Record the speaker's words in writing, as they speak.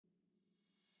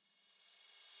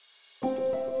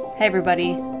Hey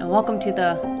everybody, and welcome to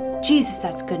the Jesus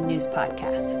That's Good News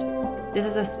podcast. This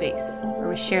is a space where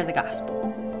we share the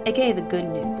gospel, aka the good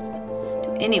news,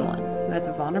 to anyone who has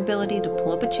a vulnerability to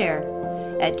pull up a chair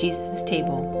at Jesus'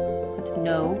 table with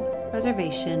no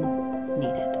reservation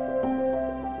needed.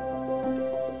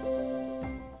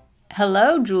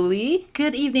 Hello, Julie.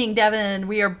 Good evening, Devin.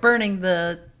 We are burning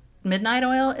the midnight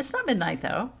oil. It's not midnight,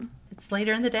 though. It's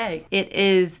later in the day. It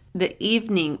is the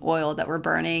evening oil that we're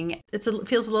burning. It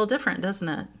feels a little different, doesn't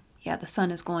it? Yeah, the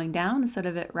sun is going down instead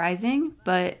of it rising,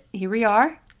 but here we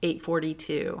are.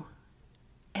 8:42.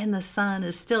 And the sun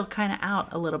is still kind of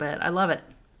out a little bit. I love it.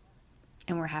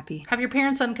 And we're happy. Have your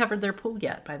parents uncovered their pool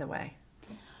yet, by the way?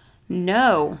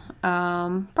 No.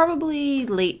 Probably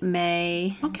late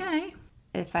May. Okay.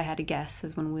 If I had to guess,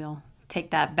 is when we'll take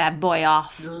that bad boy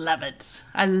off. Love it.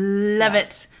 I love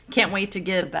it. Can't wait to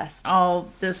get the best. All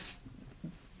this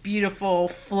beautiful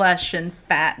flesh and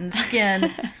fat and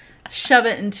skin, shove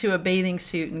it into a bathing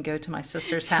suit and go to my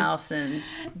sister's house and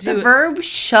do the verb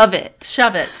shove it.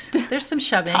 Shove it. There's some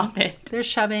shoving. Stop it. There's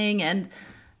shoving and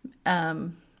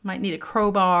might need a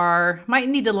crowbar. Might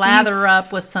need to lather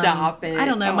up with some. Stop it. I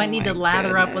don't know. Oh might need to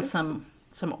lather up with goodness.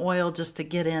 some oil just to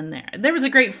get in there. There was a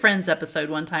great Friends episode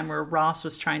one time where Ross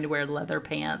was trying to wear leather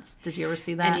pants. Did you ever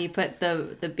see that? And he put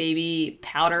the baby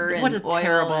powder and what a oil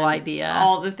terrible and idea.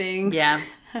 all the things. Yeah.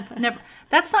 Never.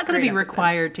 That's not going to be Great episode.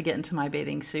 required to get into my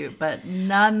bathing suit, but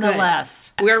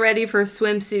nonetheless. We're ready for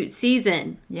swimsuit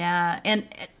season. Yeah. And,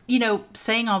 you know,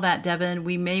 saying all that, Devin,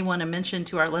 we may want to mention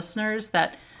to our listeners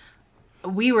that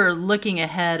we were looking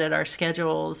ahead at our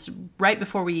schedules right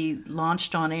before we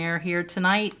launched on air here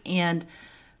tonight, and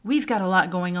we've got a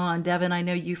lot going on. Devin, I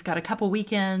know you've got a couple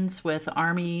weekends with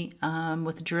Army,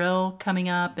 with drill coming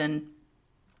up, and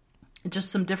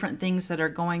just some different things that are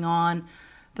going on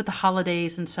with the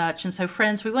holidays and such. And so,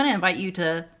 friends, we want to invite you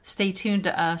to stay tuned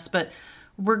to us, but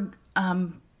we're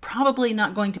probably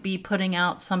not going to be putting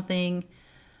out something.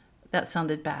 That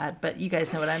sounded bad, but you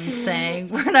guys know what I'm saying.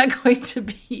 We're not going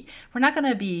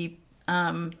to be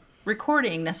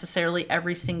recording necessarily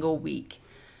every single week,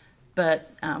 but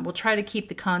we'll try to keep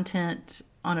the content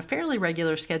on a fairly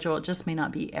regular schedule. It just may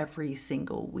not be every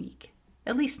single week,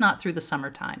 at least not through the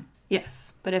summertime.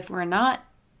 Yes, but if we're not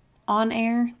on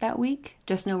air that week,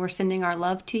 just know we're sending our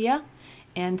love to you,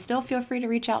 and still feel free to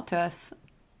reach out to us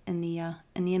in the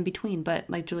in between. But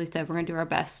like Julie said, we're gonna do our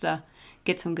best to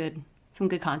get some good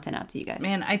content out to you guys.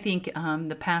 Man, I think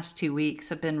the past 2 weeks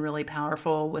have been really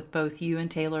powerful with both you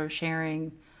and Taylor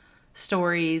sharing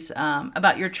stories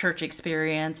about your church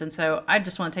experience. And so I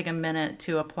just want to take a minute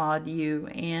to applaud you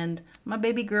and my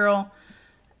baby girl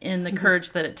in the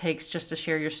courage that it takes just to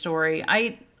share your story.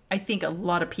 I think a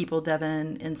lot of people,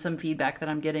 Devin, in some feedback that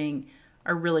I'm getting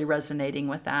are really resonating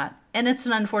with that. And it's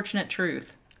an unfortunate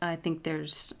truth. I think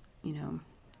there's,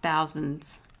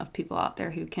 thousands of people out there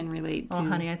who can relate to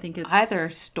honey, I think it's either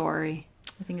story.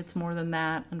 I think it's more than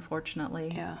that,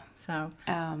 unfortunately. Yeah. So,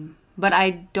 but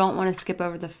I don't want to skip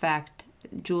over the fact,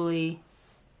 Julie,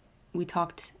 we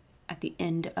talked at the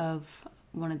end of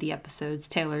one of the episodes,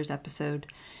 Taylor's episode,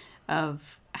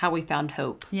 of how we found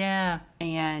hope. yeah.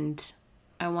 And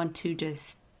I want to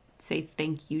just say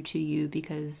thank you to you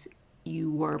because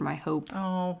you were my hope.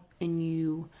 Oh, And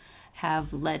you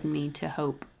have led me to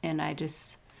hope. And I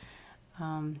just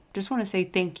want to say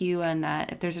thank you, and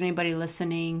that if there's anybody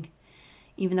listening,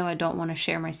 even though I don't want to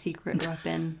share my secret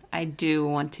weapon, I do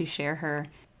want to share her.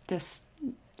 Just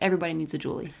everybody needs a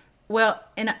Julie. well,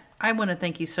 and I want to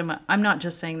thank you so much. I'm not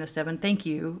just saying this, Devin. Thank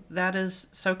you. That is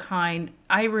so kind.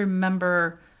 I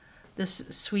remember this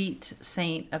sweet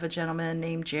saint of a gentleman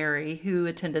named Jerry who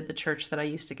attended the church that I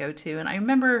used to go to. And I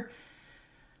remember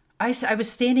I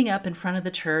was standing up in front of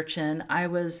the church, and I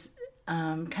was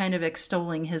kind of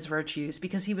extolling his virtues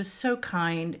because he was so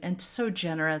kind and so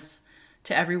generous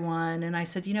to everyone. And I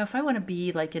said, if I want to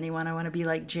be like anyone, I want to be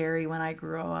like Jerry when I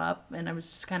grow up. And I was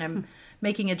just kind of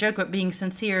making a joke, but being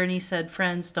sincere. And he said,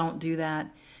 friends, don't do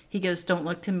that. He goes, don't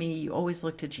look to me. You always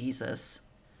look to Jesus.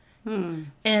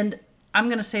 And I'm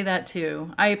going to say that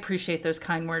too. I appreciate those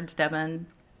kind words, Devin.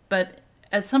 But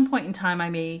at some point in time, I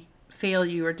may fail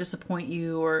you or disappoint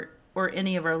you or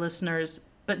any of our listeners.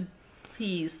 But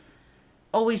please,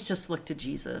 always just look to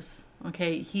Jesus.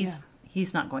 Okay? He's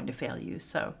not going to fail you.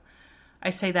 So I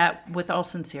say that with all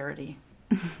sincerity.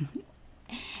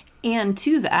 And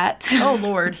to that, Oh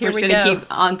Lord, here we we're go. going to keep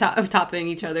on top of topping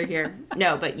each other here.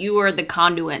 No, but you were the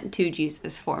conduit to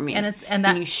Jesus for me,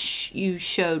 And you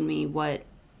showed me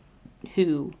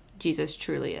who Jesus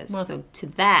truly is. Well, so to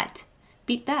that,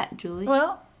 beat that, Julie.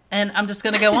 Well, And I'm just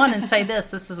going to go on and say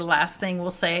this. This is the last thing we'll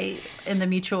say in the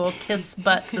Mutual Kiss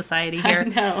Butt Society here. I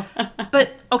know.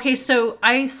 But, okay, so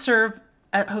I serve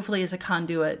hopefully as a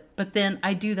conduit, but then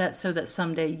I do that so that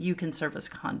someday you can serve as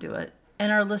conduit.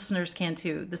 And our listeners can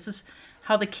too. This is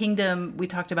how the kingdom, we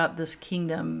talked about this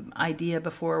kingdom idea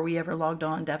before we ever logged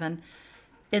on, Devin.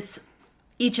 It's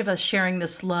each of us sharing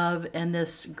this love and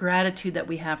this gratitude that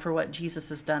we have for what Jesus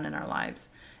has done in our lives.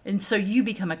 And so you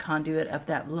become a conduit of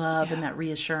that love and that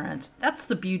reassurance. That's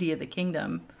the beauty of the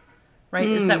kingdom, right?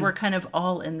 Is that we're kind of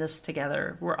all in this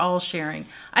together. We're all sharing.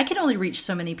 I can only reach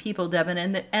so many people, Devin,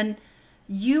 and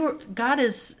God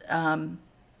is, I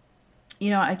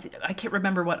can't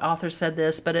remember what author said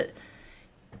this, but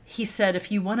he said,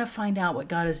 if you want to find out what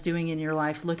God is doing in your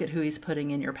life, look at who he's putting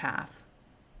in your path.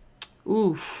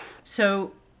 Oof.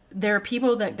 So there are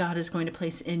people that God is going to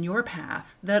place in your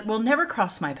path that will never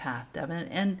cross my path, Devin.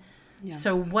 And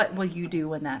so what will you do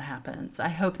when that happens? I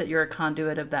hope that you're a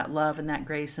conduit of that love and that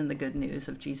grace and the good news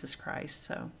of Jesus Christ.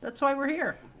 So that's why we're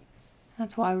here.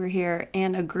 That's why we're here.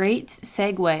 And a great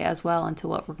segue as well into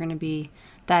what we're going to be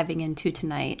diving into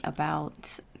tonight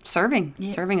about serving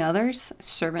others,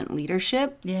 servant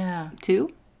leadership. Yeah.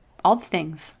 Too. All the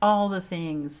things. All the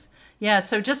things. Yeah.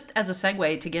 So just as a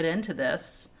segue to get into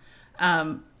this,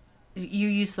 you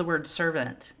use the word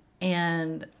servant,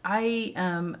 and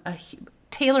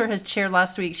Taylor has shared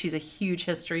last week, she's a huge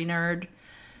history nerd.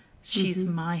 She's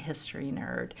my history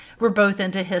nerd. We're both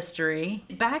into history.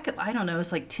 Back, I don't know, it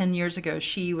was like 10 years ago,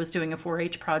 she was doing a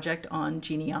 4-H project on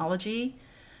genealogy.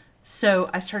 So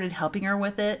I started helping her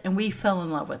with it, and we fell in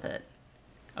love with it.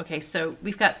 Okay, so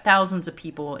we've got thousands of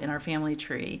people in our family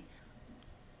tree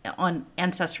on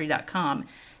Ancestry.com.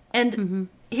 And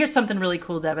here's something really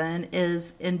cool, Devin,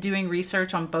 is in doing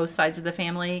research on both sides of the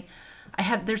family,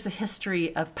 there's a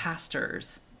history of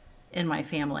pastors in my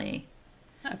family.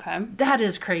 Okay. That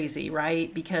is crazy,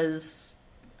 right? Because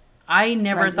I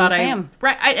never thought I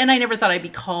never thought I'd be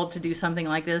called to do something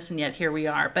like this, and yet here we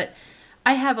are. But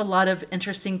I have a lot of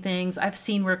interesting things. I've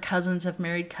seen where cousins have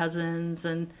married cousins,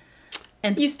 and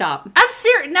you stop. I'm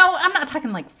serious. No, I'm not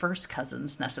talking like first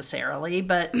cousins necessarily,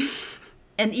 but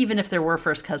and even if there were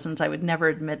first cousins, I would never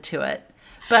admit to it.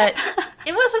 But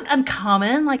it wasn't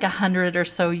uncommon, like 100 or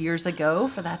so years ago,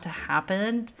 for that to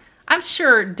happen. I'm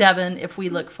sure, Devin, if we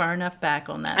look far enough back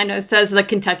on that. I know, says the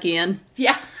Kentuckian.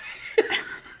 Yeah.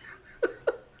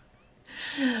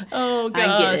 Oh,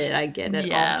 gosh. I get it.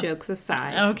 Yeah. All jokes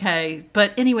aside. Okay.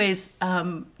 But anyways,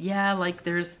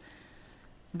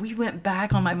 we went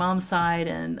back on my mom's side,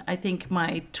 and I think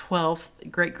my 12th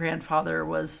great-grandfather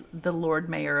was the Lord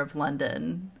Mayor of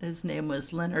London. His name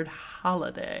was Leonard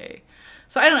Holiday.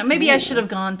 So I don't know. Maybe I should have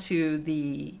gone to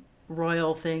the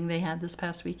royal thing they had this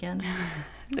past weekend.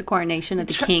 The coronation of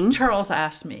the king. Charles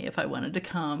asked me if I wanted to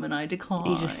come, and I declined.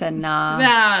 You just said nah.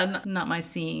 Nah, not my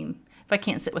scene. If I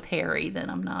can't sit with Harry, then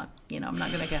I'm not going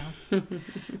to go.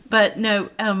 But no,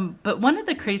 but one of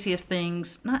the craziest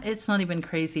things, it's not even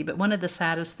crazy, but one of the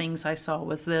saddest things I saw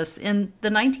was this. In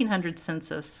the 1900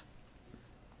 census,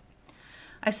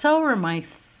 I saw where my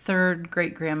third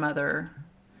great-grandmother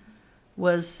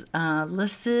was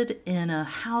listed in a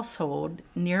household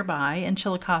nearby in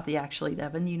Chillicothe, actually,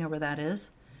 Devin. You know where that is?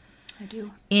 I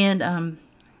do. And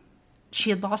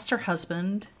she had lost her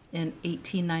husband in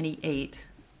 1898.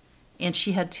 And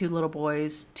she had two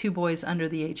boys under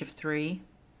the age of 3.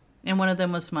 And one of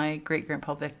them was my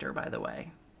great-grandpa Victor, by the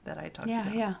way, that I talked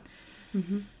about. Yeah.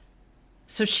 Mm-hmm.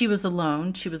 So she was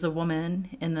alone. She was a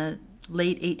woman in the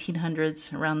late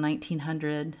 1800s, around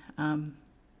 1900.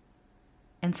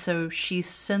 And so she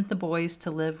sent the boys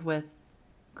to live with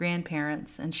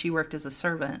grandparents, and she worked as a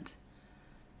servant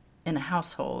in a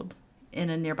household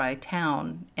in a nearby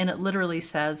town. And it literally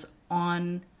says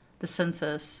on the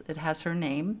census, it has her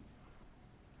name.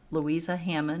 Louisa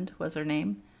Hammond was her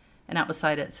name, and out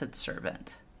beside it said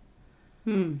servant.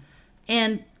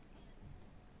 And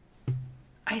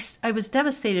I was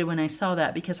devastated when I saw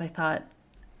that, because I thought,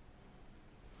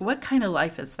 what kind of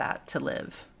life is that to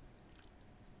live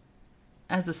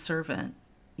as a servant?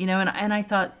 And I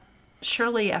thought,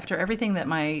 surely after everything that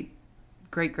my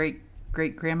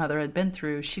great-great-great-grandmother had been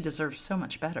through, she deserves so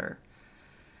much better.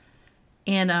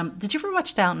 And did you ever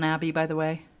watch Downton Abbey, by the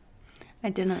way? I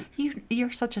didn't.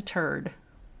 You're such a turd.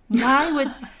 Why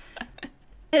would...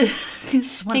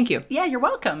 Thank you. Yeah, you're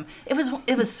welcome. It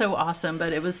was so awesome,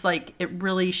 but it was like, it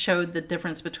really showed the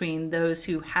difference between those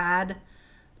who had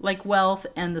like wealth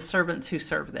and the servants who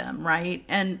served them, right?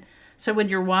 And so when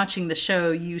you're watching the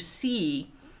show, you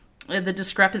see the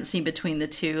discrepancy between the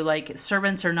two. Like,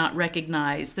 servants are not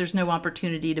recognized. There's no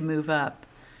opportunity to move up.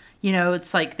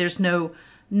 It's like there's no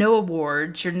no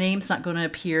awards, your name's not going to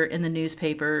appear in the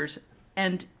newspapers,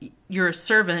 and you're a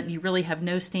servant, you really have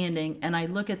no standing. And I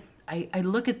look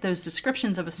at those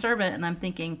descriptions of a servant, and I'm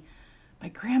thinking, my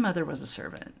grandmother was a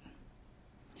servant.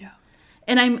 Yeah.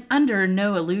 And I'm under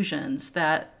no illusions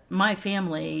that my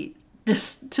family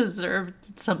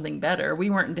deserved something better. We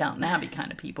weren't Downton Abbey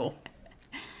kind of people.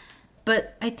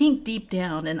 But I think deep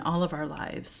down in all of our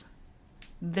lives,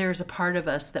 there's a part of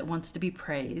us that wants to be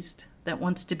praised, that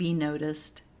wants to be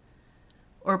noticed,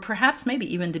 or perhaps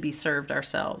maybe even to be served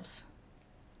ourselves.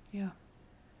 Yeah.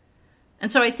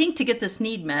 And so I think to get this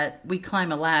need met, we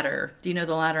climb a ladder. Do you know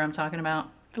the ladder I'm talking about?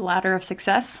 The ladder of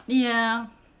success? Yeah,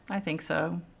 I think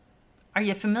so. Are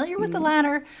you familiar with the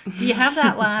ladder? Do you have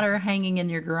that ladder hanging in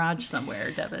your garage somewhere,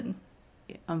 Devin?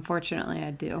 Unfortunately,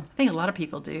 I do. I think a lot of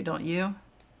people do, don't you?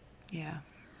 Yeah.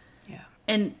 Yeah.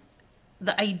 And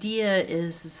the idea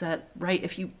is that, right,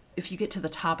 if you get to the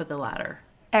top of the ladder,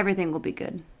 Everything will be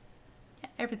good.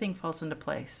 everything falls into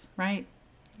place, right?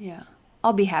 Yeah.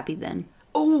 I'll be happy then.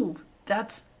 Oh,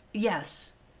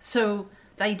 yes. So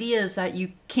the idea is that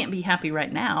you can't be happy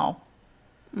right now,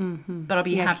 but I'll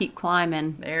be happy. Keep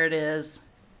climbing. There it is.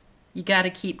 You got to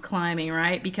keep climbing,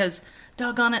 right? Because,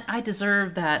 doggone it, I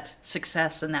deserve that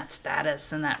success and that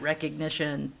status and that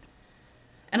recognition.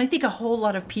 And I think a whole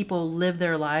lot of people live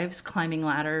their lives climbing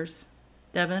ladders.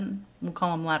 Devin, we'll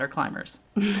call them ladder climbers.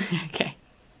 Okay.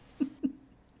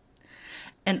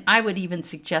 And I would even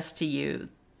suggest to you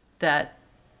that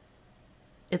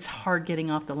it's hard getting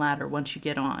off the ladder once you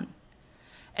get on.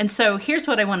 And so here's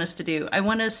what I want us to do. I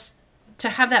want us to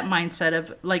have that mindset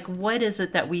of, like, what is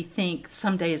it that we think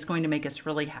someday is going to make us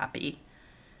really happy?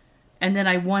 And then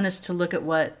I want us to look at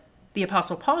what the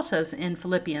Apostle Paul says in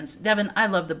Philippians. Devin, I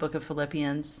love the book of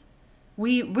Philippians.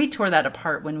 We tore that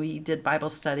apart when we did Bible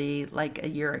study like a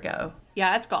year ago.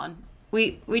 Yeah, it's gone.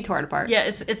 We tore it apart. Yeah,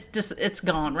 it's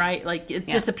gone, right? Like it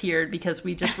disappeared because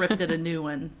we just ripped it a new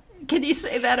one. Can you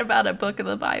say that about a book of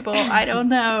the Bible? I don't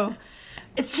know.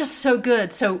 It's just so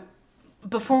good. So I'm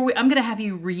going to have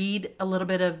you read a little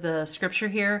bit of the scripture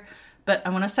here, but I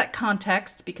want to set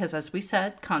context because, as we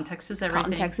said, context is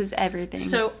everything. Context is everything.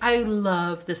 So I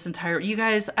love this you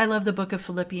guys, I love the book of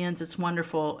Philippians. It's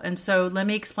wonderful. And so let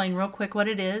me explain real quick what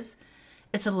it is.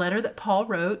 It's a letter that Paul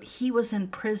wrote. He was in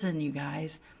prison, you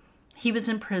guys. He was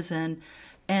in prison,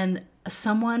 and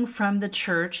someone from the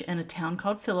church in a town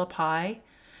called Philippi,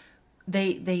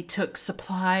 they took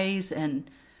supplies and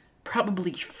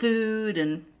probably food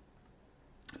and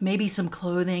maybe some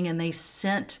clothing, and they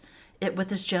sent it with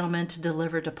this gentleman to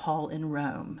deliver to Paul in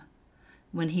Rome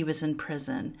when he was in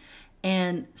prison.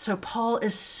 And so Paul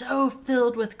is so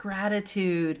filled with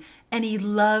gratitude, and he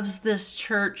loves this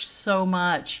church so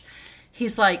much.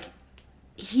 He's like,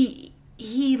 he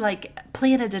like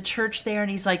planted a church there,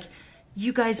 and he's like,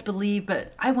 you guys believe,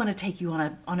 but I want to take you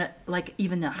on a like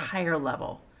even a higher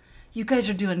level. You guys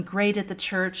are doing great at the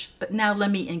church, but now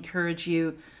let me encourage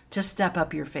you to step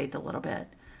up your faith a little bit.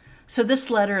 So this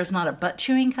letter is not a butt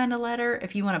chewing kind of letter.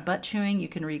 If you want a butt chewing, you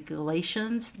can read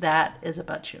Galatians. That is a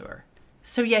butt chewer.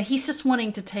 So yeah, he's just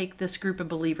wanting to take this group of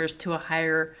believers to a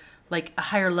higher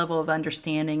level of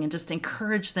understanding and just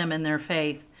encourage them in their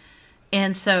faith.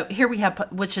 And so here we have,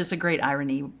 which is a great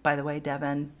irony, by the way,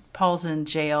 Devin. Paul's in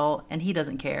jail, and he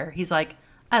doesn't care. He's like,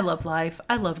 I love life.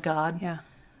 I love God. Yeah.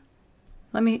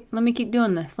 Let me keep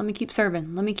doing this. Let me keep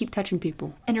serving. Let me keep touching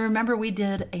people. And remember, we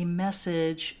did a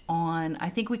message on, I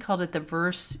think we called it the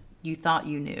verse you thought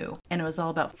you knew. And it was all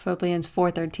about Philippians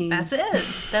 4:13.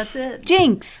 That's it.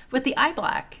 Jinx! With the eye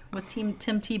black, with Tim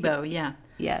Tebow, yeah.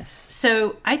 Yes.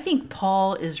 So I think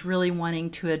Paul is really wanting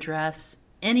to address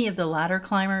any of the ladder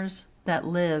climbers that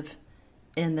live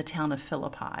in the town of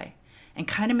Philippi and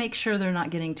kind of make sure they're not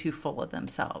getting too full of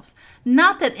themselves.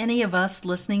 Not that any of us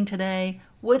listening today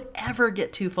would ever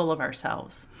get too full of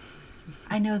ourselves.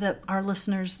 I know that our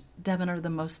listeners, Devin, are the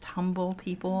most humble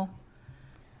people.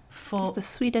 Just the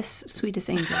sweetest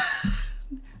angels.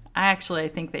 I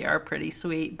think they are pretty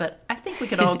sweet, but I think we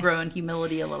could all grow in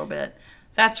humility a little bit.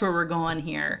 That's where we're going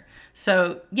here.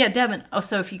 So, yeah, Devin,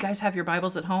 so if you guys have your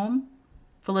Bibles at home,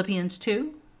 Philippians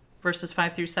 2, verses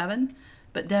 5 through 7.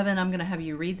 But Devin, I'm going to have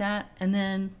you read that, and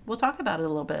then we'll talk about it a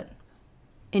little bit.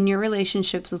 In your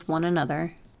relationships with one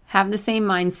another, have the same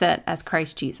mindset as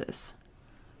Christ Jesus,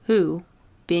 who,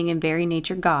 being in very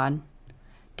nature God,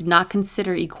 did not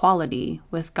consider equality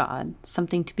with God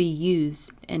something to be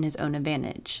used in his own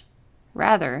advantage.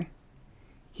 Rather,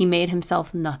 he made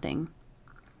himself nothing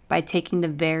by taking the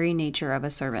very nature of a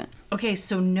servant. Okay,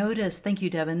 so notice, thank you,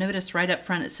 Devin. Notice right up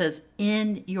front it says,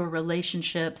 in your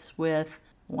relationships with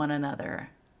one another.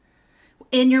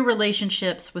 In your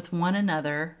relationships with one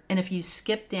another, and if you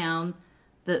skip down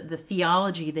the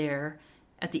theology there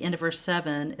at the end of verse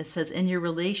 7, it says, in your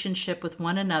relationship with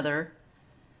one another,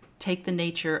 take the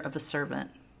nature of a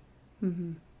servant.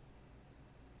 Mm-hmm.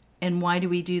 And why do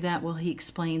we do that? Well, he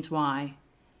explains why.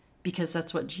 Because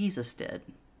that's what Jesus did.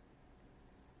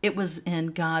 It was in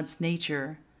God's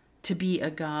nature to be a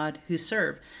God who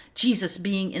served. Jesus,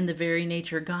 being in the very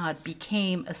nature God,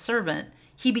 became a servant.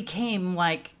 He became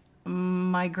like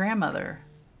my grandmother.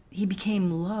 He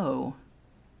became low.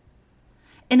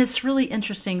 And it's really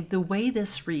interesting the way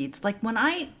this reads. Like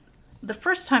the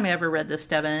first time I ever read this,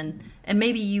 Devin, and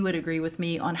maybe you would agree with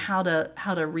me on how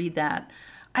to read that,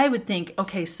 I would think,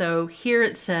 okay, so here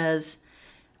it says,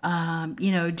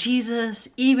 Jesus,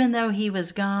 even though he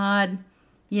was God,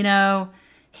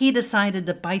 he decided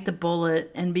to bite the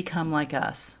bullet and become like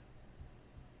us.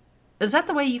 Is that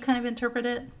the way you kind of interpret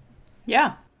it?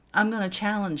 Yeah. I'm going to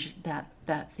challenge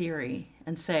that theory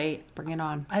and say, bring it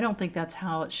on. I don't think that's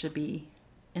how it should be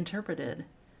interpreted.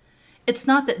 It's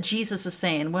not that Jesus is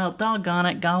saying, well, doggone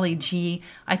it, golly gee,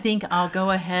 I think I'll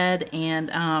go ahead and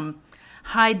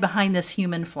hide behind this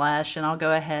human flesh, and I'll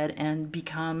go ahead and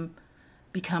become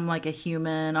like a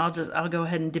human. I'll go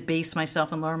ahead and debase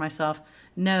myself and lower myself.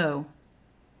 No.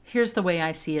 Here's the way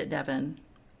I see it, Devin.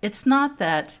 It's not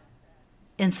that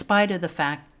in spite of the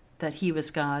fact that he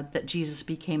was God, that Jesus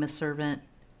became a servant.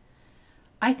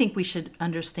 I think we should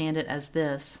understand it as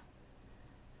this,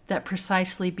 that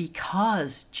precisely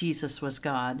because Jesus was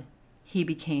God, he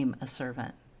became a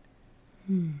servant.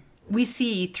 We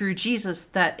see through Jesus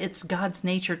that it's God's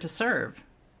nature to serve.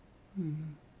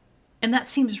 And that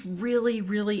seems really,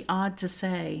 really odd to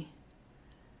say.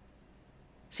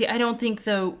 See, I don't think,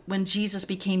 though, when Jesus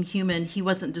became human, he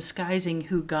wasn't disguising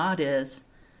who God is.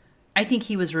 I think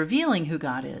he was revealing who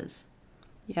God is.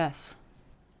 Yes.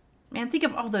 Man, think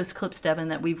of all those clips, Devin,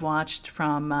 that we've watched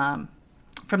from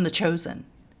The Chosen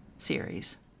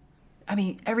series. I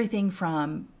mean, everything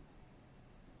from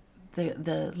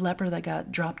the leper that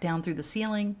got dropped down through the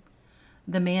ceiling,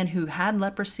 the man who had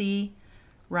leprosy,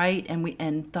 right,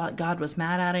 and thought God was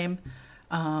mad at him,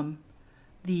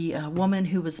 the woman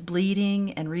who was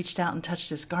bleeding and reached out and touched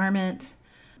his garment.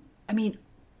 I mean,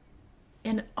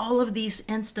 in all of these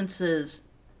instances,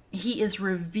 he is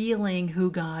revealing who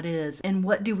God is. And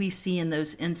what do we see in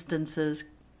those instances,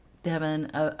 Devin,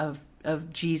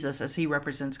 of Jesus as he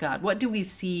represents God? What do we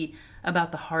see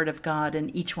about the heart of God in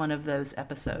each one of those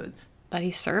episodes? That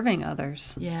he's serving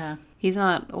others. Yeah. He's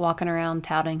not walking around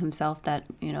touting himself that,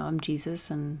 I'm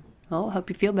Jesus and, hope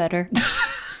you feel better.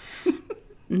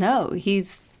 No,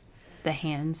 he's the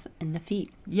hands and the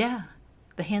feet. Yeah,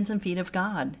 the hands and feet of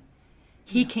God.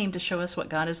 He came to show us what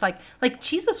God is like. Like,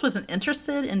 Jesus wasn't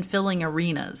interested in filling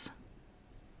arenas.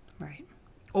 Right.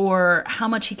 Or how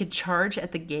much he could charge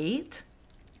at the gate.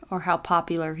 Or how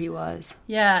popular he was.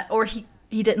 Yeah, or he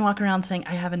didn't walk around saying,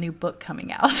 I have a new book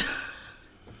coming out.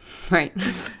 Right.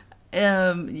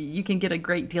 You can get a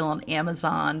great deal on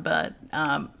Amazon, but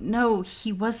no,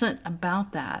 he wasn't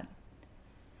about that.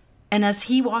 And as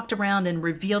he walked around and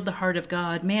revealed the heart of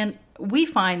God, man, we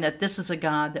find that this is a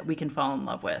God that we can fall in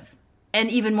love with.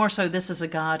 And even more so, this is a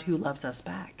God who loves us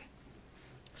back.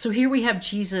 So here we have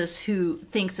Jesus who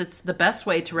thinks it's the best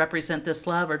way to represent this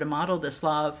love or to model this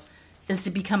love is to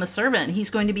become a servant. He's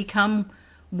going to become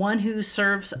one who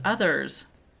serves others.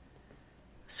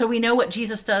 So we know what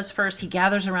Jesus does first. He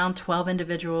gathers around 12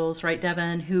 individuals, right,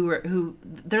 Devin, who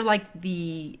they're like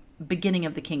the beginning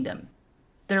of the kingdom.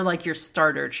 They're like your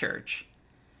starter church.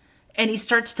 And he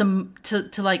starts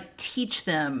to like teach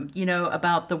them,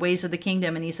 about the ways of the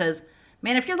kingdom. And he says,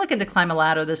 man, if you're looking to climb a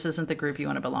ladder, this isn't the group you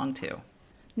want to belong to.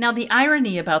 Now, the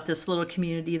irony about this little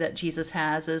community that Jesus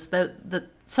has is that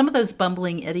some of those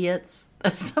bumbling idiots,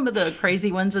 some of the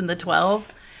crazy ones in the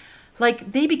 12,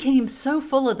 like they became so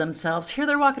full of themselves. Here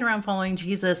they're walking around following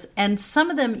Jesus. And some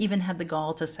of them even had the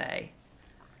gall to say,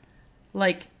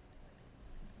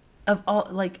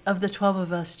 of the 12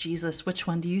 of us, Jesus, which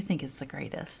one do you think is the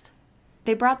greatest?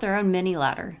 They brought their own mini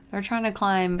ladder. They're trying to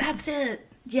climb. That's it.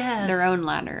 Yes. Their own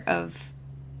ladder of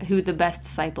who the best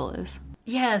disciple is.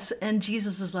 Yes. And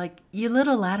Jesus is like, you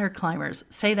little ladder climbers.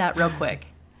 Say that real quick.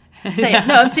 Say it.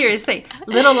 No, I'm serious. Say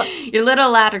your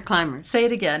little ladder climbers. Say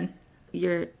it again.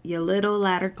 Your little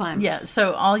ladder climbers. Yeah.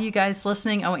 So all you guys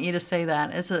listening, I want you to say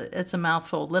that. It's a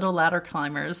mouthful. Little ladder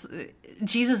climbers.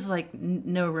 Jesus is like,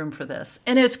 no room for this.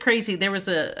 And it's crazy. There was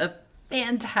a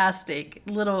fantastic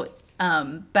little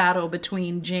battle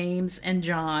between James and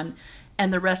John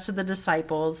and the rest of the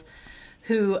disciples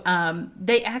who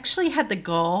they actually had the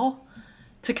gall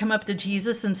to come up to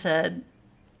Jesus and said,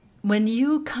 when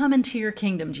you come into your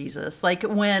kingdom, Jesus, like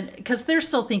because they're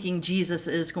still thinking Jesus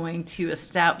is going to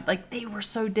establish, like they were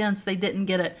so dense, they didn't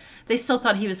get it. They still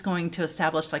thought he was going to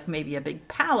establish like maybe a big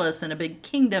palace and a big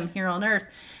kingdom here on earth.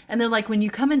 And they're like, when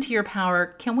you come into your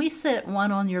power, can we sit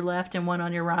one on your left and one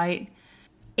on your right?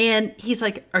 And he's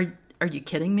like, are you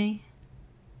kidding me?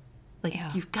 Like,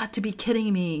 You've got to be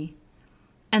kidding me.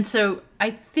 And so I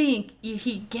think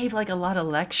he gave like a lot of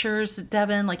lectures,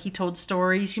 Devin, like he told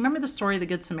stories. You remember the story of the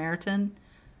Good Samaritan?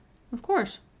 Of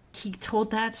course. He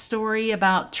told that story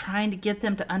about trying to get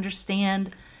them to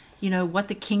understand, what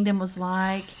the kingdom was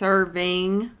like.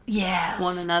 Serving yes.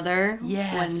 one another.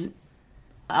 Yes. When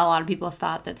a lot of people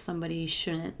thought that somebody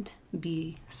shouldn't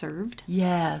be served.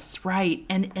 Yes, right.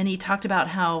 And he talked about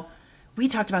how, we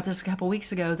talked about this a couple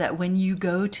weeks ago, that when you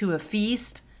go to a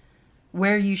feast,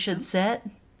 where you should sit.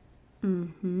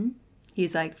 Mm-hmm.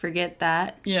 He's like, forget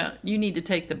that. Yeah, you need to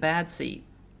take the bad seat.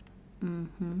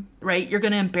 Mm-hmm. Right? You're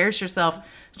going to embarrass yourself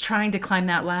trying to climb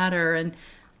that ladder. And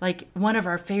like one of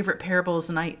our favorite parables,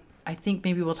 and I think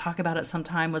maybe we'll talk about it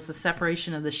sometime, was the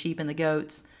separation of the sheep and the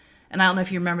goats. And I don't know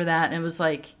if you remember that. And it was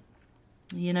like,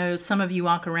 some of you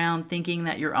walk around thinking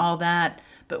that you're all that,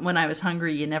 but when I was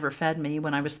hungry, you never fed me.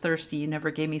 When I was thirsty, you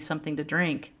never gave me something to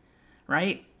drink.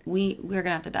 Right? We're going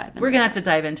to have to dive into We're going to have to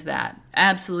dive into that.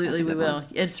 Absolutely, we will. One.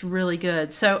 It's really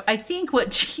good. So I think what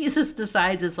Jesus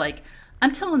decides is like,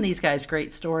 I'm telling these guys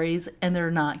great stories, and they're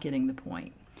not getting the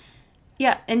point.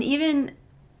 Yeah, and even,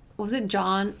 was it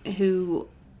John who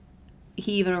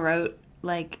he even wrote,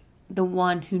 like, the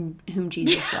one whom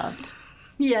Jesus loved?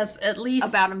 Yes, at least.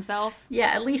 About himself? Yeah,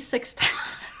 at least 6 times.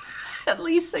 At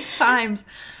least 6 times.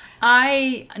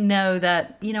 I know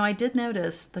that, I did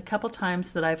notice the couple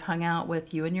times that I've hung out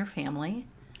with you and your family,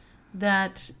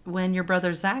 that when your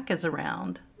brother Zach is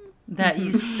around, that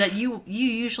you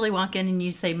usually walk in and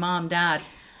you say, Mom, Dad,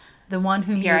 the one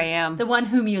whom I am. The one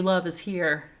whom you love is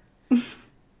here.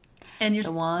 And you're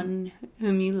the one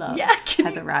whom you love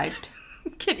has arrived.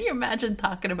 Can you imagine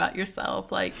talking about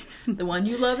yourself like the one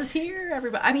you love is here?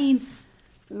 Everybody, I mean,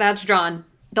 that's John.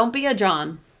 Don't be a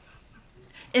John.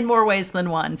 In more ways than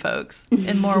one, folks.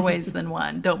 In more ways than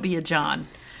one. Don't be a John.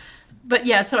 But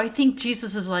yeah, so I think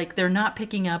Jesus is like, they're not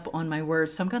picking up on my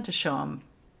words, so I'm going to show them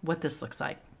what this looks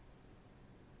like.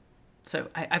 So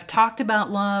I've talked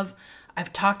about love.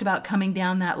 I've talked about coming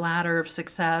down that ladder of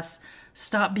success.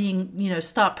 Stop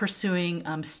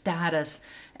pursuing status,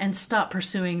 and stop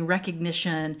pursuing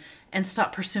recognition, and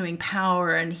stop pursuing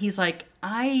power. And he's like,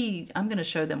 I'm going to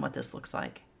show them what this looks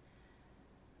like.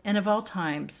 And of all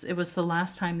times, it was the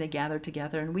last time they gathered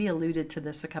together. And we alluded to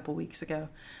this a couple weeks ago.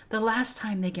 The last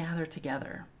time they gathered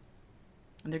together.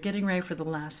 And they're getting ready for the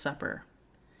Last Supper.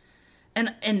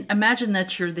 And imagine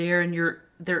that you're there and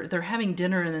they're having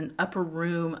dinner in an upper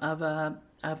room of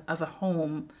a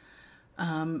home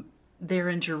there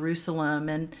in Jerusalem.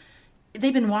 And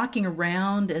they've been walking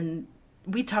around, and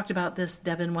we talked about this,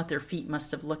 Devin, what their feet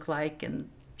must have looked like. And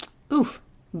oof,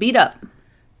 beat up.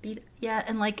 Yeah,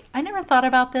 and like I never thought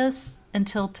about this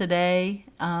until today,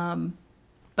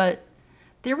 but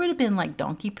there would have been like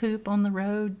donkey poop on the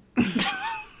road.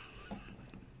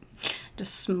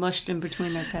 Just smushed in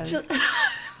between their toes.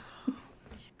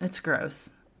 It's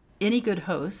gross. Any good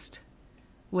host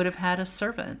would have had a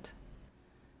servant.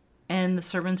 And the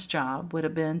servant's job would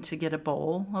have been to get a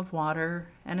bowl of water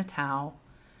and a towel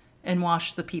and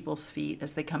wash the people's feet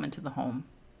as they come into the home.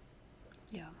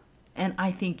 Yeah. And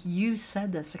I think you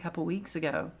said this a couple weeks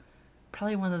ago.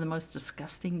 Probably one of the most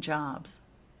disgusting jobs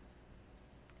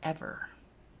ever.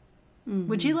 Mm-hmm.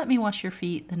 Would you let me wash your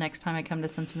feet the next time I come to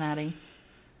Cincinnati?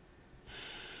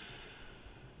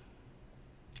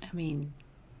 I mean,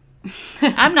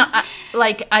 I'm not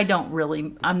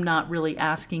really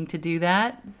asking to do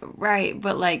that. Right.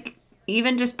 But like,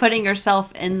 even just putting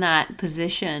yourself in that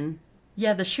position.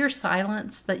 Yeah. The sheer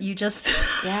silence that you just,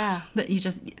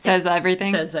 says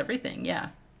everything. Says everything. Yeah.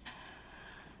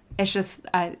 It's just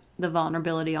the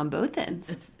vulnerability on both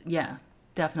ends. Yeah,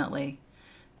 definitely.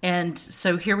 And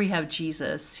so here we have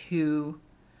Jesus, who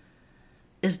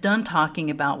is done talking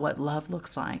about what love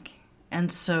looks like. And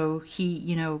so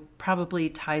he, probably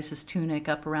ties his tunic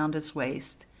up around his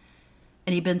waist,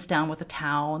 and he bends down with a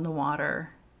towel in the water,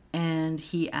 and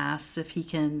he asks if he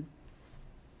can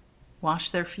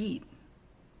wash their feet.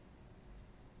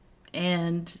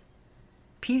 And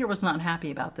Peter was not happy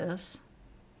about this.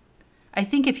 I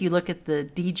think if you look at the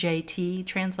DJT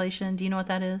translation, do you know what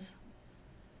that is?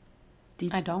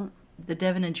 I don't. The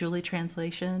Devin and Julie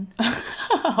translation.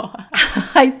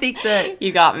 I think that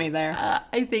you got me there.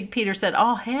 I think Peter said,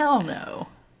 "Oh hell no!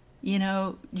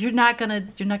 You're not gonna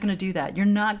do that. You're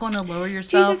not going to lower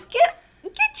yourself. Jesus,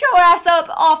 get Get your ass up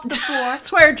off the floor.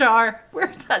 Swear jar.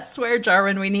 Where's that swear jar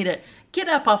when we need it? Get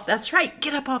up off. That's right.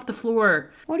 Get up off the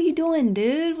floor. What are you doing,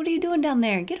 dude? What are you doing down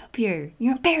there? Get up here.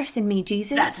 You're embarrassing me,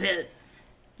 Jesus. That's it.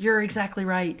 You're exactly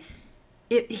right.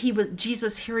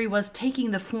 Jesus, here he was taking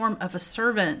the form of a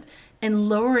servant and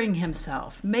lowering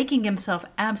himself, making himself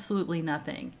absolutely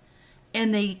nothing.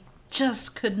 And they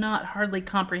just could not hardly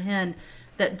comprehend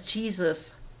that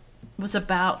Jesus was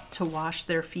about to wash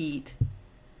their feet.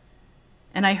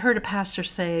 And I heard a pastor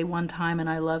say one time, and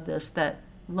I love this, that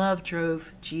love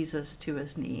drove Jesus to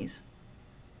his knees.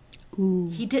 Ooh.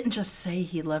 He didn't just say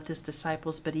he loved his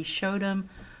disciples, but he showed them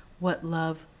what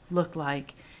love looked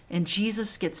like. And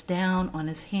Jesus gets down on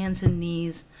his hands and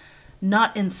knees,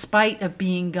 not in spite of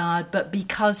being God, but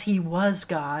because he was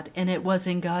God, and it was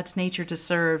in God's nature to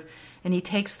serve. And he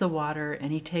takes the water,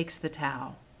 and he takes the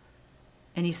towel,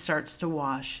 and he starts to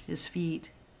wash his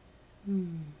feet.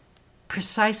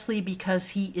 Precisely because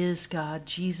he is God,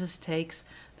 Jesus takes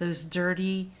those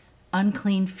dirty,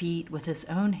 unclean feet with his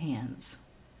own hands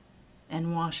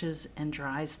and washes and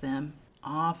dries them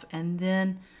off. And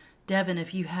then, Devin,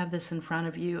 if you have this in front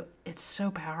of you, it's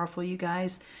so powerful, you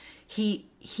guys. He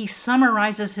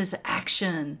summarizes his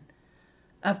action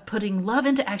of putting love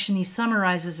into action. He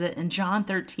summarizes it in John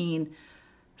 13,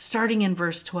 starting in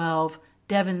verse 12.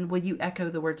 Devin, will you echo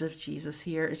the words of Jesus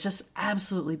here? It's just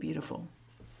absolutely beautiful.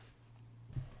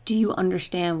 Do you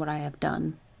understand what I have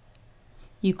done?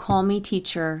 You call me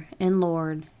teacher and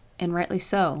Lord, and rightly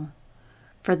so,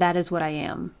 for that is what I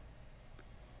am.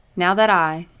 Now that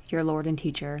I, your Lord and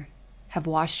teacher, have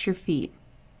washed your feet,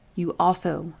 you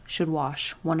also should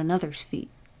wash one another's feet.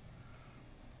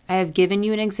 I have given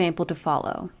you an example to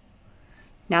follow.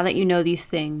 Now that you know these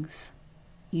things,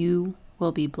 you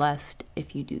will be blessed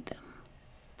if you do them.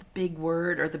 The big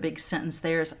word or the big sentence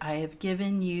there is, I have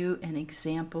given you an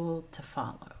example to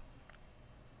follow.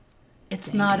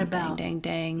 It's dang, not dang, about...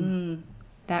 Dang.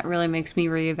 That really makes me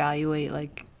reevaluate,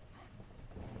 like,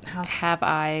 have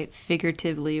I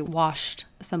figuratively washed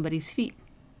somebody's feet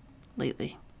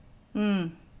lately?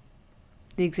 The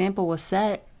example was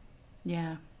set.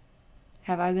 Yeah.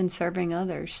 Have I been serving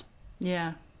others?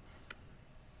 Yeah.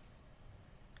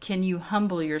 Can you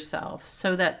humble yourself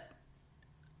so that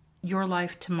your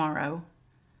life tomorrow...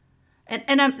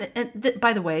 And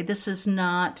by the way, this is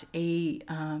not a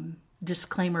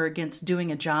disclaimer against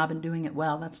doing a job and doing it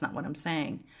well. That's not what I'm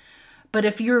saying. But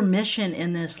if your mission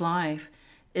in this life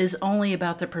is only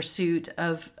about the pursuit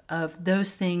of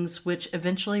those things which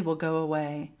eventually will go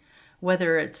away,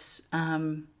 whether it's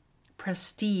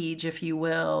prestige, if you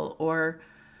will, or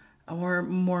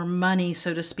more money,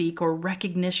 so to speak, or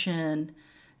recognition,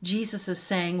 Jesus is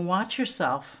saying, watch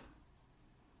yourself,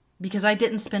 because I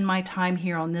didn't spend my time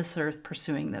here on this earth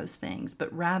pursuing those things,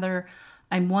 but rather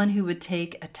I'm one who would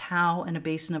take a towel and a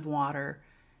basin of water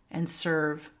and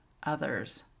serve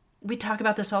others. We talk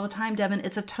about this all the time, Devin.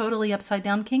 It's a totally upside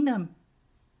down kingdom.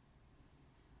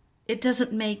 It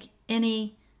doesn't make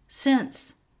any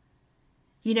sense.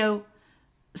 You know,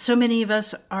 so many of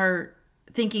us are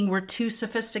thinking we're too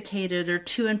sophisticated or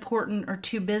too important or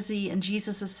too busy, and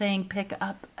Jesus is saying, pick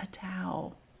up a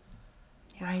towel,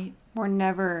 right? We're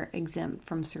never exempt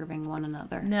from serving one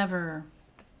another. Never.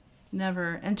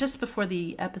 And just before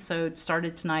the episode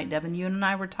started tonight, Devin, you and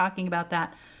I were talking about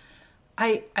that.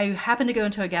 I happened to go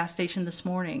into a gas station this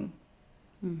morning,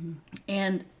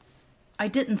 and I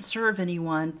didn't serve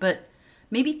anyone, but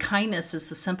maybe kindness is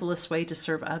the simplest way to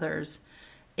serve others.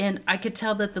 And I could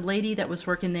tell that the lady that was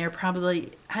working there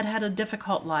probably had a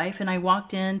difficult life, and I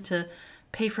walked in to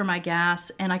pay for my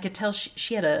gas, and I could tell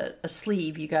she had a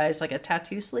sleeve, you guys, like a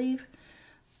tattoo sleeve.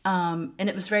 And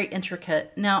it was very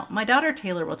intricate. Now, my daughter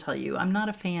Taylor will tell you, I'm not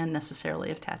a fan necessarily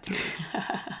of tattoos.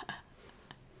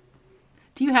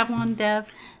 Do you have one,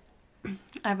 Dev?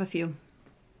 I have a few.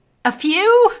 A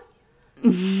few?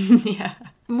 Yeah.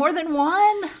 More than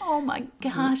one? Oh my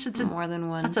gosh. It's more than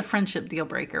one. That's a friendship deal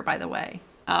breaker, by the way.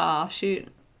 Oh, shoot.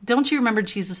 Don't you remember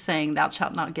Jesus saying, thou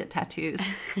shalt not get tattoos?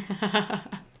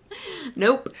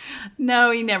 Nope.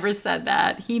 No, he never said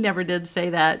that. He never did say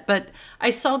that. But I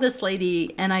saw this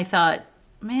lady and I thought,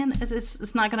 man,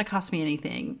 it's not going to cost me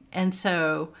anything. And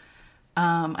so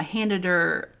I handed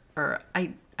her, or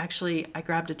I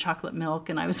grabbed a chocolate milk,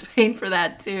 and I was paying for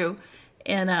that too.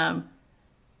 And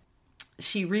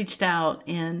she reached out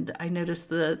and I noticed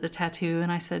the tattoo,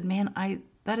 and I said, man,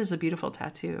 that is a beautiful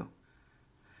tattoo.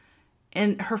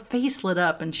 And her face lit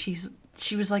up, and she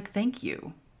was like, thank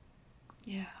you.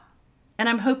 Yeah. And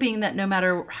I'm hoping that no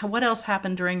matter what else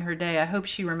happened during her day, I hope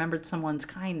she remembered someone's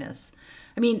kindness.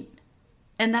 I mean,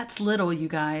 and that's little, you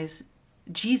guys.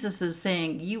 Jesus is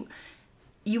saying, you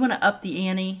want to up the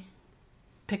ante?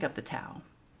 pick up the towel.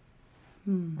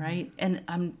 Right? And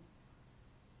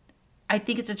I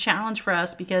think it's a challenge for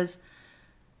us because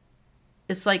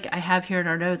it's like I have here in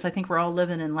our notes, I think we're all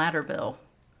living in Ladderville.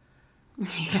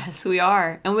 Yes, we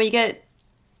are. And we get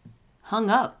hung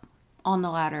up on the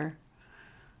ladder.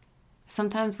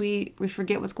 Sometimes we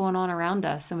forget what's going on around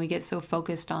us, and we get so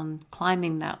focused on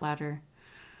climbing that ladder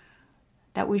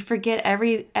that we forget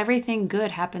everything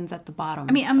good happens at the bottom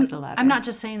of the ladder. I'm not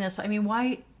just saying this. I mean,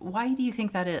 why do you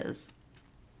think that is?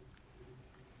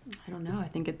 I don't know. I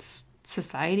think it's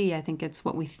society. I think it's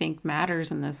what we think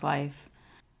matters in this life.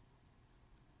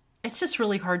 It's just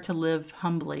really hard to live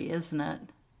humbly, isn't it?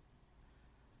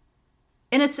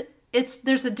 And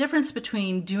there's a difference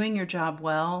between doing your job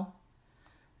well,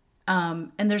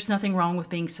 and there's nothing wrong with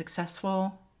being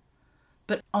successful,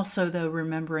 but also though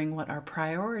remembering what our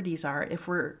priorities are. If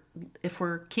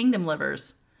we're kingdom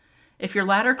livers, if you're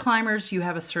ladder climbers, you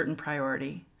have a certain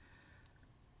priority.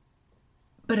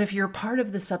 But if you're part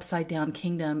of this upside down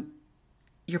kingdom,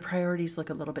 your priorities look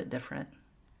a little bit different.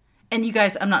 And you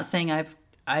guys, I'm not saying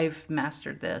I've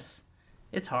mastered this.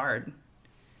 It's hard.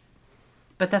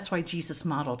 But that's why Jesus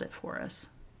modeled it for us.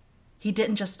 He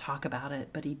didn't just talk about it,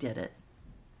 but he did it.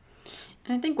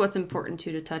 And I think what's important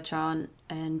too to touch on,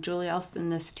 and Julie, I'll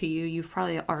send this to you. You've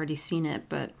probably already seen it,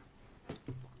 but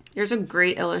there's a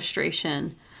great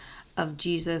illustration of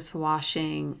Jesus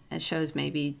washing. It shows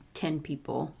maybe 10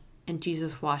 people, and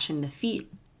Jesus washing the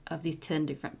feet of these 10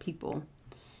 different people.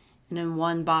 And in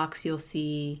one box, you'll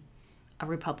see a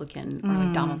Republican or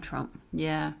like Donald Trump.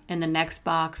 Yeah. In the next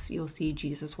box, you'll see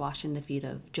Jesus washing the feet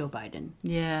of Joe Biden.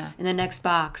 Yeah. In the next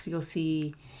box, you'll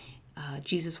see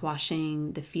Jesus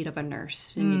washing the feet of a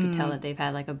nurse. And you can tell that they've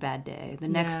had like a bad day. The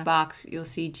next box, you'll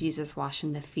see Jesus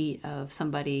washing the feet of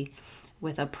somebody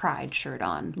with a pride shirt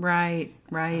on. Right.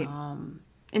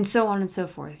 And so on and so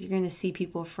forth. You're going to see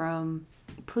people from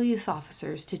police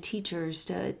officers to teachers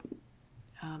to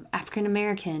African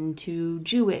American to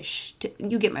Jewish.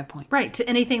 You get my point. Right. To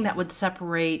anything that would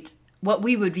separate what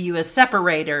we would view as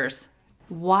separators.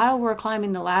 While we're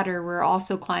climbing the ladder, we're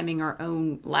also climbing our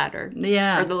own ladder.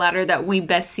 Yeah. Or the ladder that we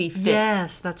best see fit.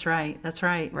 Yes, that's right.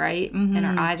 Right? Mm-hmm. And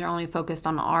our eyes are only focused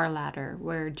on our ladder,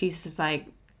 where Jesus is like,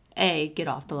 get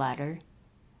off the ladder.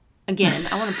 Again,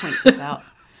 I want to point this out.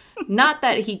 Not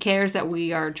that he cares that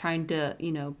we are trying to,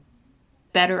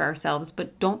 better ourselves,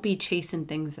 but don't be chasing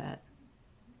things that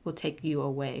will take you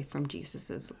away from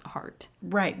Jesus's heart.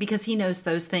 Right, because he knows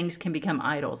those things can become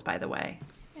idols, by the way.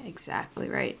 Exactly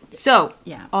right. So,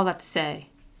 yeah, all that to say,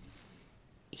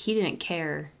 he didn't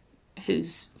care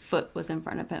whose foot was in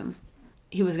front of him.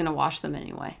 He was going to wash them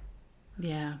anyway.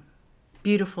 Yeah.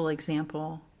 Beautiful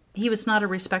example. He was not a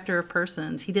respecter of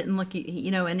persons. He didn't look,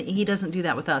 and he doesn't do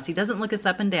that with us. He doesn't look us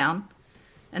up and down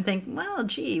and think, well,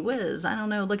 gee whiz, I don't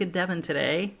know, look at Devin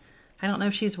today. I don't know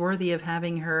if she's worthy of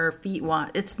having her feet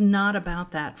washed. It's not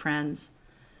about that, friends.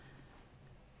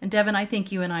 And Devin, I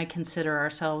think you and I consider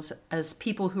ourselves as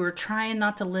people who are trying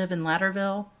not to live in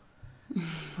Ladderville,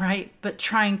 right? But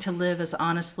trying to live as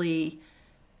honestly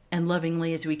and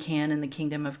lovingly as we can in the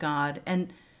kingdom of God.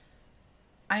 And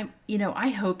I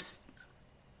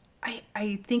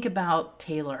think about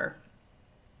Taylor,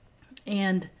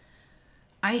 and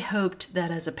I hoped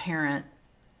that as a parent,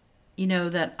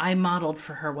 that I modeled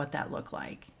for her what that looked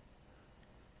like.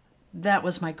 That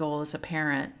was my goal as a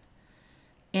parent.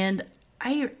 And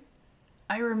I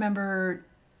remember,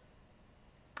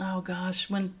 oh gosh,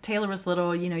 when Taylor was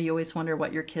little, you always wonder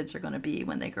what your kids are going to be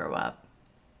when they grow up,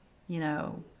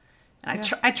 And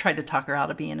I tried to talk her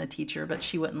out of being a teacher, but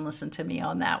she wouldn't listen to me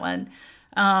on that one.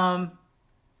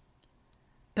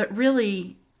 But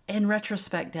really, in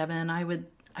retrospect, Devin, I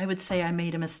would say I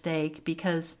made a mistake,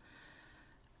 because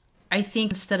I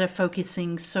think instead of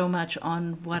focusing so much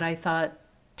on what I thought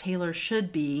Taylor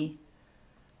should be,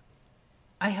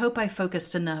 I hope I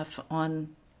focused enough on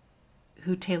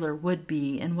who Taylor would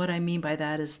be. And what I mean by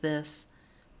that is this.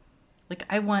 Like,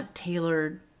 I want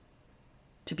Taylor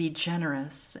to be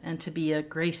generous and to be a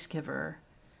grace giver.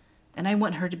 And I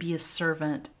want her to be a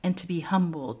servant and to be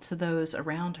humble to those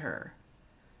around her.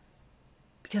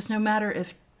 Because no matter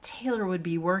if Taylor would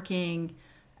be working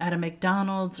at a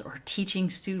McDonald's or teaching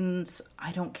students,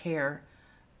 I don't care.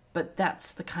 But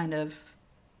that's the kind of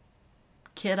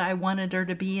kid I wanted her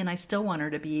to be, and I still want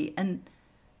her to be. And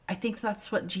I think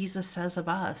that's what Jesus says of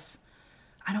us.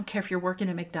 I don't care if you're working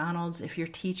at McDonald's, if you're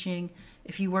teaching,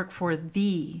 if you work for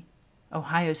the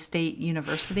Ohio State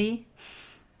University,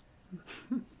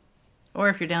 or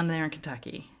if you're down there in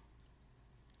Kentucky.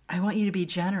 I want you to be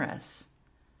generous.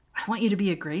 I want you to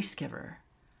be a grace giver.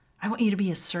 I want you to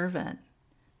be a servant.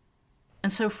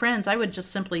 And so, friends, I would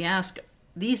just simply ask,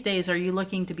 these days, are you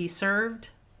looking to be served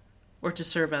or to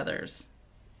serve others?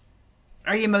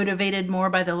 Are you motivated more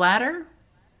by the latter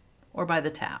or by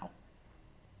the towel?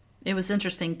 It was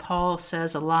interesting. Paul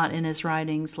says a lot in his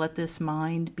writings, let this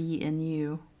mind be in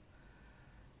you.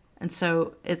 And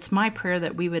so it's my prayer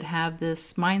that we would have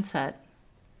this mindset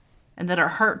and that our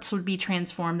hearts would be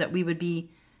transformed, that we would be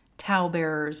towel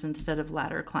bearers instead of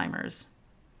ladder climbers.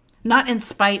 Not in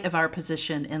spite of our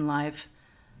position in life,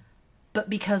 but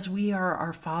because we are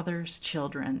our Father's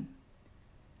children,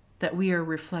 that we are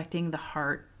reflecting the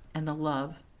heart and the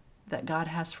love that God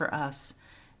has for us.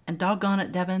 And doggone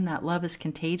it, Devin, that love is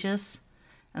contagious.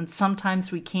 And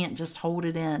sometimes we can't just hold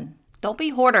it in. Don't be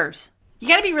hoarders. You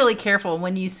got to be really careful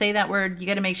when you say that word. You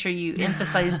got to make sure you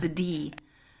emphasize the D,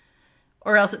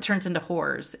 or else it turns into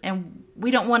whores. And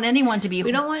we don't want anyone to be.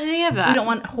 We don't want any of that. We don't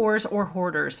want whores or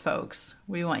hoarders, folks.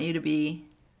 We want you to be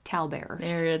towel bearers.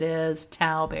 There it is,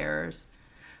 towel bearers.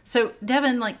 So,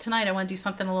 Devin, like tonight, I want to do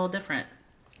something a little different.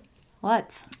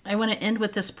 What? I want to end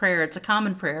with this prayer. It's a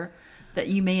common prayer that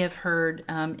you may have heard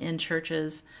in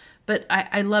churches, but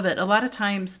I love it. A lot of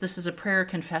times, this is a prayer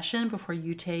confession before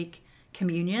you take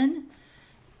communion,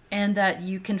 and that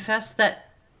you confess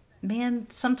that, man,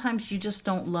 sometimes you just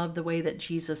don't love the way that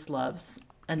Jesus loves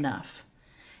enough.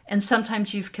 And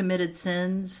sometimes you've committed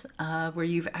sins where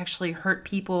you've actually hurt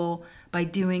people by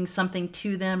doing something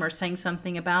to them or saying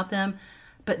something about them.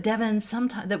 But Devin,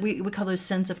 sometimes that we call those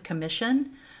sins of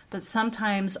commission. But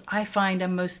sometimes I find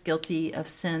I'm most guilty of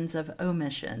sins of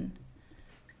omission.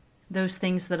 Those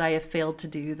things that I have failed to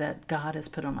do that God has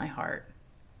put on my heart.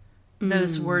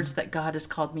 Those words that God has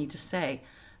called me to say.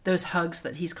 Those hugs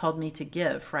that he's called me to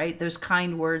give, right? Those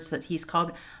kind words that he's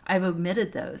called. I've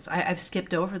omitted those. I've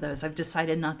skipped over those. I've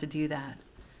decided not to do that.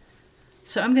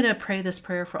 So I'm going to pray this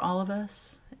prayer for all of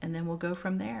us, and then we'll go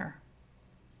from there.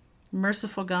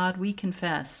 Merciful God, we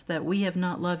confess that we have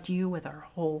not loved you with our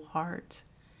whole heart,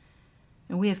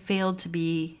 and we have failed to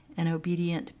be an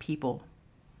obedient people.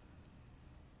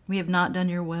 We have not done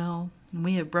your will, and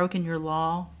we have broken your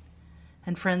law,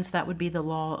 and friends, that would be the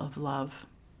law of love.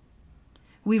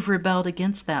 We've rebelled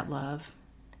against that love.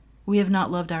 We have not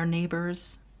loved our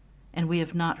neighbors, and we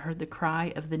have not heard the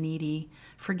cry of the needy.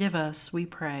 Forgive us, we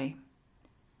pray.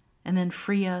 And then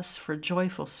free us for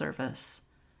joyful service.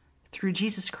 Through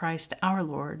Jesus Christ our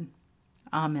Lord.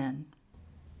 Amen.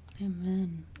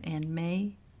 Amen. And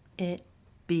may it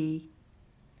be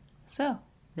so.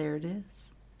 There it is.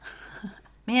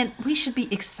 Man, we should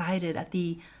be excited at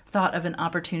the thought of an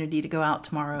opportunity to go out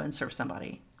tomorrow and serve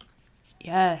somebody.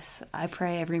 Yes, I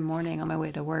pray every morning on my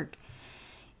way to work.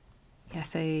 I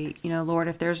say, Lord,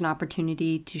 if there's an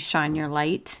opportunity to shine your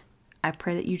light, I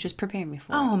pray that you just prepare me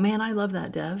for it. Oh, man, I love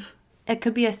that, Dev. It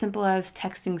could be as simple as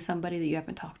texting somebody that you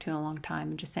haven't talked to in a long time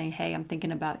and just saying, hey, I'm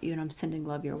thinking about you and I'm sending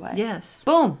love your way. Yes.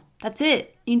 Boom. That's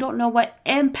it. You don't know what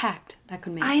impact that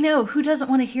could make. I know. Who doesn't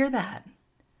want to hear that?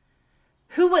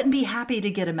 Who wouldn't be happy to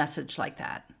get a message like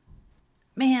that?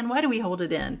 Man, why do we hold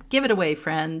it in? Give it away,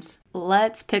 friends.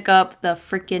 Let's pick up the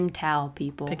freaking towel,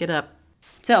 people. Pick it up.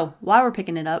 So, while we're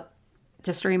picking it up,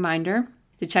 just a reminder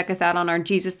to check us out on our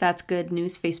Jesus That's Good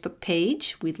News Facebook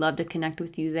page. We'd love to connect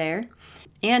with you there.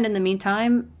 And in the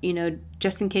meantime,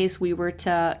 just in case we were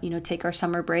to, take our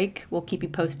summer break, we'll keep you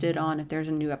posted on if there's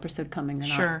a new episode coming or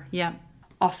not. Sure, yeah.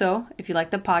 Also, if you like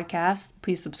the podcast,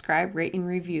 please subscribe, rate, and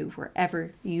review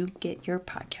wherever you get your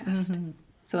podcast. Mm-hmm.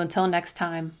 So until next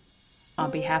time,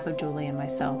 on behalf of Julie and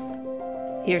myself,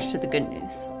 here's to the good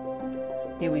news.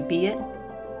 May we be it,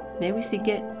 may we seek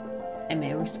it, and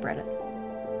may we spread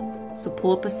it. So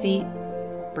pull up a seat,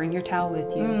 bring your towel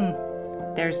with you.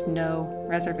 There's no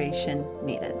reservation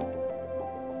needed.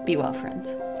 Be well,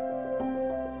 friends.